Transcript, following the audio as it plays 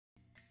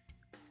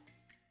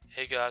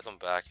Hey guys, I'm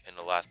back. In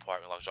the last part,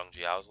 we unlocked Zhang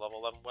Jiao's level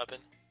 11 weapon,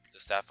 the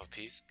Staff of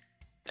Peace,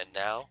 and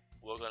now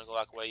we're going to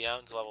unlock Wei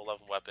Yan's level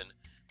 11 weapon,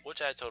 which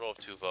had a total of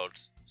 2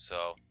 votes.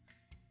 So,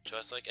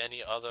 just like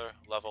any other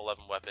level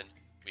 11 weapon,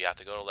 we have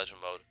to go to Legend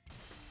mode.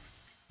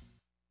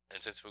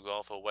 And since we're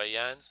going for Wei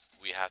Yan's,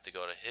 we have to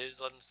go to his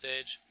Legend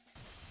stage,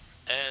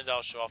 and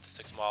I'll show off the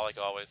 6 Maw like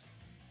always.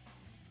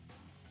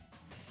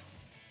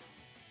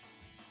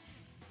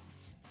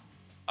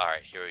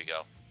 Alright, here we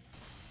go.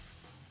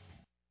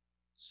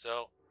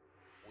 So,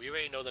 we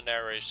already know the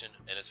narration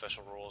and its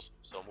special rules,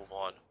 so move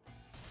on.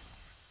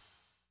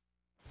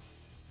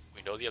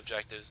 We know the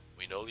objectives,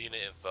 we know the unit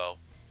info,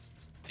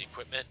 the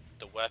equipment,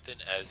 the weapon,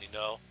 as you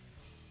know,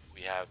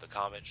 we have the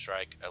Meteor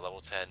Strike at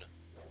level 10.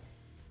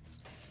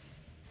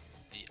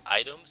 The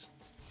items,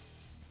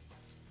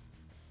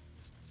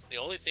 the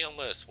only thing I'm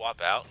going to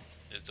swap out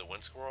is the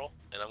Wind Scroll,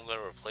 and I'm going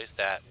to replace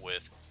that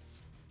with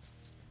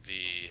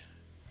the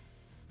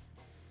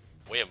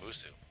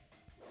Weyamusu.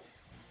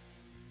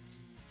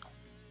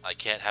 I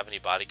can't have any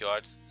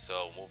bodyguards,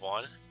 so move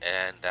on,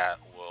 and that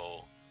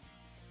will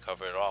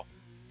cover it all.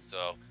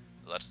 So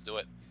let's do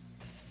it.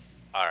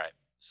 Alright,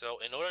 so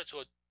in order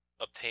to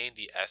obtain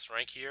the S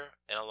rank here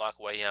and unlock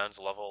Wei Yan's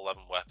level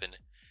 11 weapon,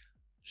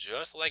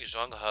 just like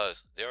Zhang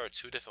He's, there are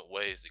 2 different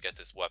ways to get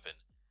this weapon.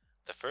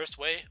 The first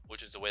way,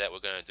 which is the way that we're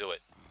going to do it,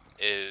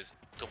 is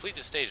complete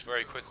the stage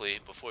very quickly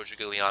before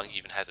Zhuge Liang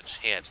even has a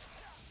chance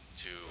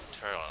to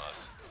turn on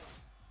us.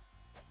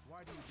 Why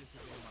do you disobey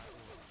my orders?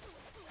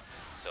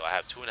 So I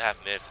have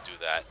 2.5 minutes to do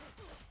that.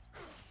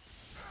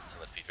 And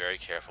let's be very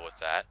careful with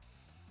that.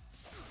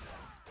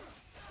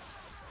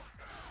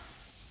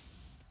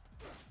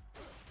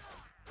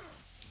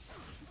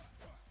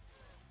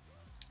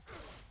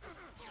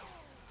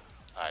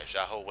 Alright,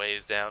 Xiahou Hui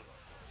is down.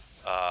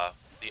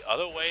 The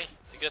other way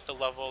to get the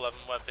level 11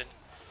 weapon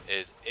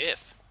is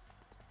if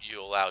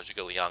you allow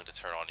Zhuge Liang to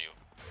turn on you.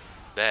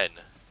 Then,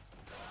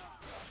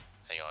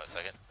 hang on a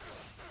second.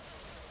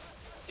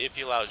 If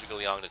you allow Zhuge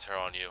Liang to turn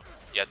on you,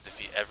 you have to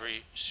defeat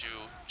every Shu,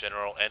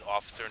 general, and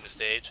officer in the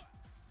stage,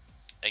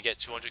 and get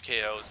 200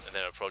 KOs, and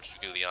then approach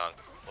Zhuge Liang.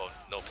 Well,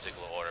 no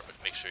particular order, but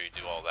make sure you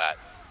do all that.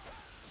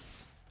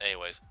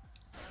 Anyways,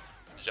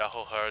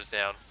 Xiahou Hui is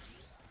down,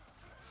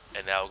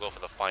 and now we'll go for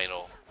the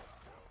final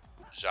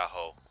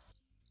Xiahou.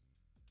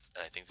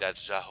 And I think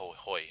that's Xiahou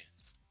Hui.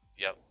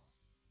 Yep.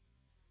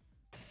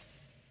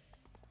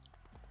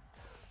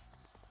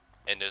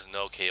 And there's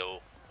no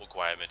KO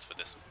requirements for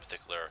this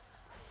particular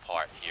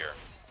part here.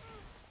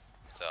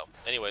 So,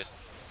 anyways.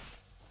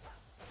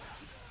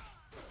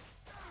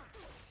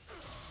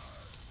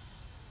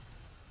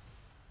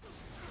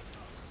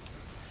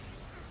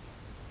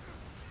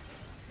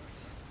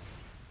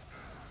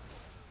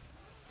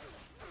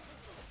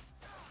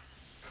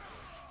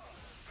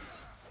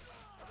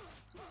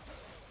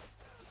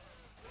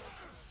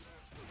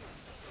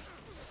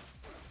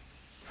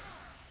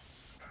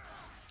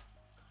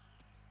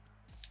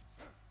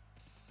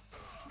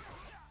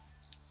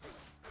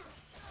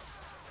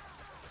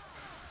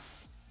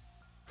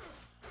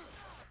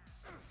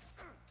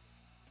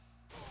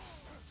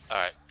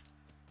 Alright,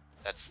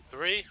 that's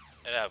 3,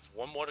 and I have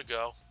 1 more to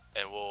go,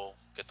 and we'll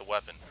get the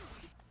weapon.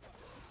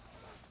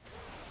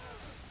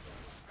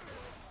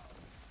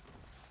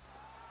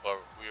 Or,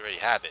 we already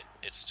have it,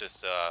 it's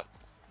just,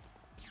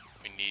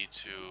 we need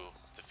to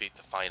defeat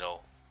the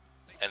final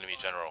enemy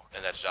general,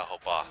 and that's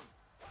Xiahou Hui.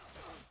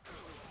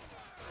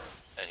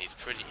 And he's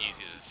pretty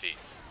easy to defeat.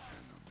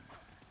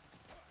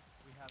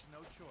 We have no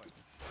choice.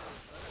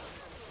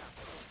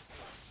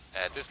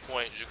 At this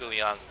point, Zhuge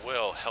Liang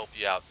will help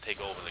you out take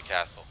over the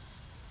castle.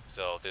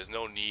 So there's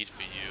no need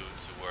for you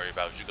to worry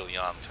about Zhuge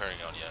Liang turning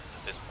on you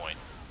at this point.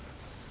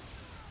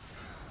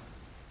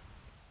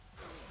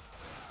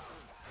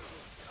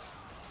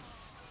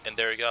 And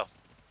there you go.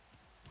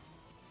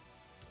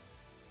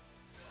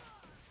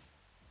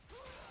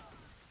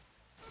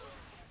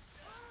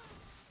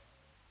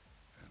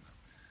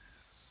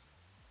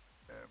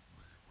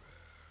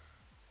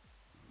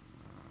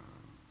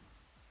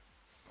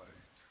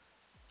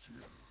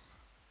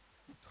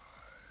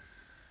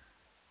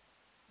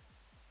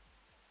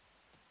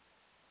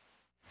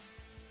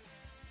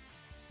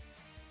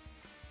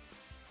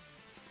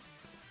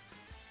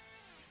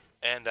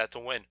 And that's a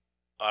win.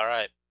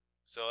 Alright,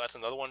 so that's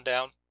another one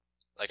down.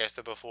 Like I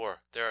said before,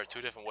 there are 2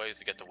 different ways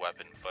to get the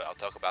weapon, but I'll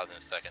talk about it in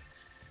a second.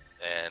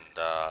 And,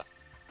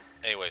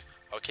 anyways,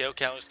 our KO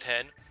count is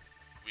 10.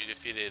 We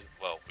defeated,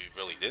 well, we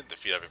really didn't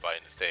defeat everybody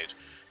in the stage,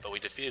 but we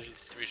defeated the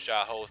 3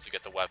 Xiahous to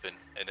get the weapon,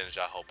 and then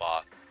Xiahou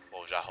Hui,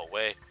 well, Xiahou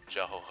Hui,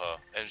 Xiahou Hui,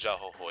 and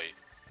Xiahou Hui,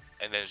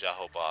 and then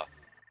Xiahou Hui.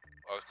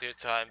 Our clear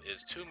time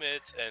is 2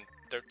 minutes and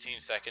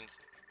 13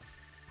 seconds.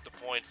 The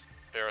points,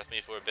 bear with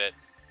me for a bit.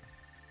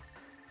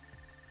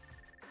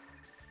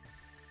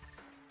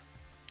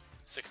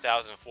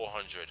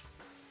 6,400,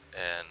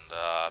 and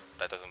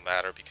that doesn't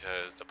matter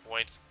because the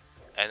points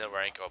and the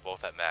rank are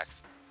both at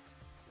max.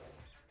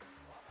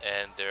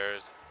 And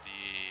there's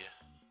the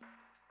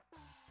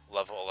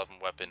level 11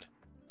 weapon,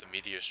 the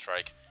Meteor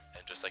Strike,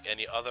 and just like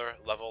any other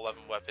level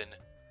 11 weapon,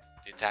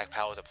 The attack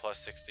power is a plus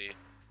 60.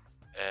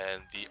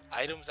 And the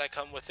items that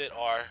come with it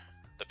are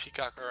the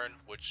Peacock Urn,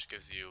 which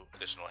gives you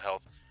additional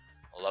health,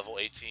 a level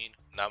 18,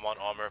 Nanman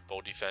Armor,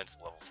 Bow Defense,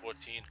 level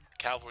 14,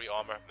 Cavalry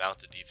Armor,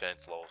 Mounted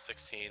Defense, level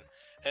 16,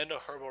 and a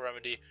Herbal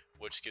Remedy,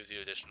 which gives you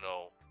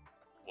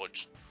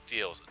which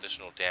deals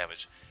additional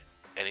damage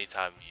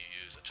anytime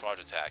you use a charge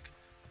attack.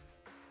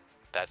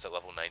 That's at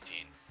level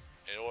 19.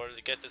 In order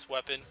to get this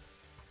weapon,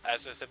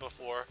 as I said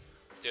before,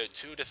 there are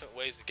two different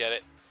ways to get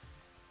it.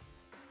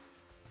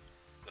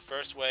 The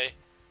first way,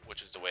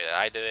 which is the way that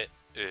I did it,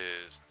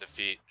 is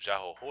defeat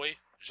Xiahou Hui,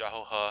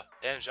 Xiahou Hui,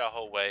 and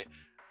Xiahou Hui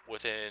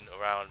within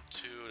around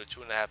 2 to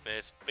 2.5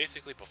 minutes,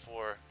 basically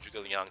before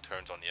Zhuge Liang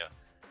turns on you,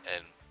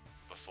 and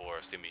before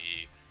Sima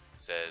Yi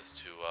says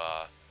to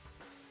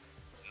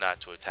not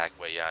to attack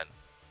Wei Yan,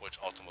 which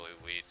ultimately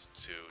leads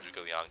to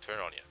Zhuge Liang turn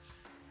on you.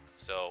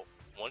 So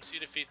once you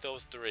defeat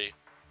those three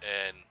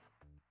and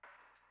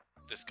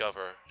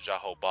discover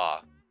Xiahou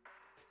Ba,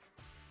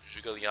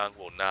 Zhuge Liang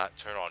will not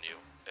turn on you,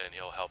 and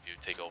he'll help you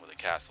take over the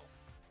castle.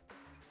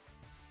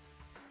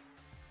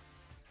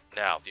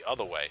 Now, the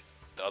other way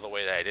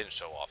that I didn't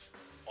show off,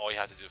 all you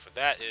have to do for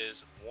that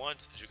is,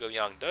 once Zhuge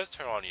Liang does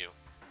turn on you,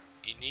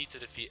 you need to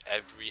defeat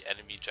every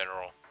enemy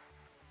general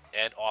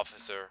and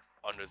officer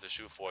under the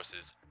Shu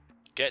forces,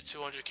 get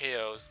 200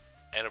 KOs,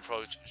 and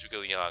approach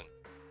Zhuge Liang.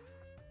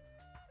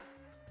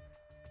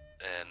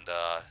 And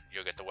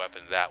you'll get the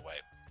weapon that way.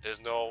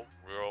 There's no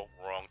real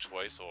wrong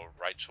choice or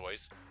right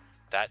choice.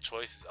 That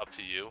choice is up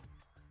to you.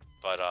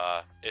 But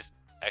if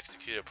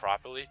executed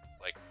properly,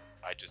 like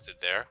I just did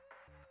there,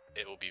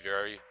 it will be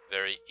very,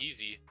 very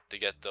easy to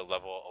get the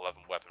level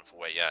 11 weapon for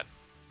Wei Yan.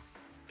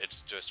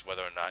 It's just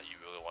whether or not you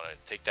really want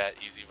to take that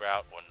easy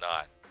route or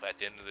not. But at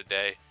the end of the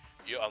day,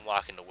 you're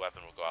unlocking the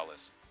weapon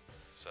regardless.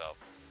 So,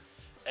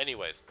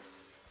 anyways,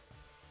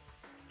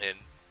 and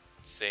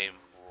same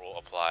rule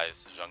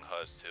applies to Zhang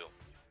He's too.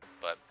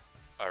 But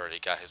I already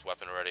got his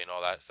weapon already and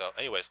all that. So,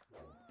 anyways,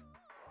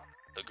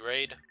 the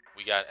grade,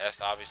 we got S.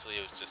 Obviously,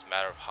 it was just a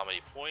matter of how many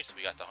points.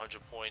 We got the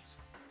 100 points.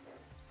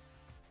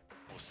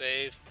 We'll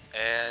save,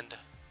 and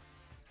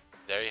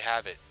there you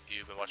have it.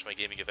 You've been watching my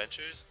gaming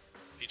adventures,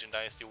 featuring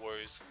Dynasty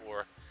Warriors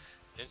for,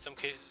 in some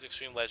cases,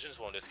 Extreme Legends.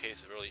 Well, in this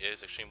case, it really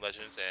is Extreme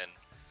Legends, and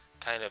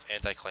kind of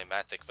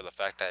anticlimactic for the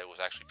fact that it was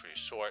actually pretty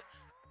short,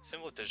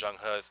 similar to Zhang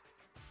He's.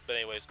 But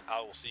anyways,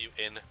 I will see you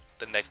in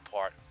the next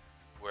part,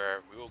 where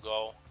we will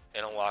go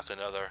and unlock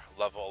another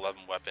level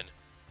 11 weapon.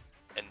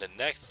 And the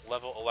next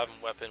level 11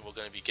 weapon we're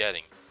going to be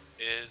getting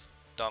is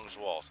Dong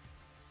Zhuo's.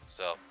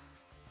 So,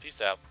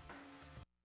 peace out.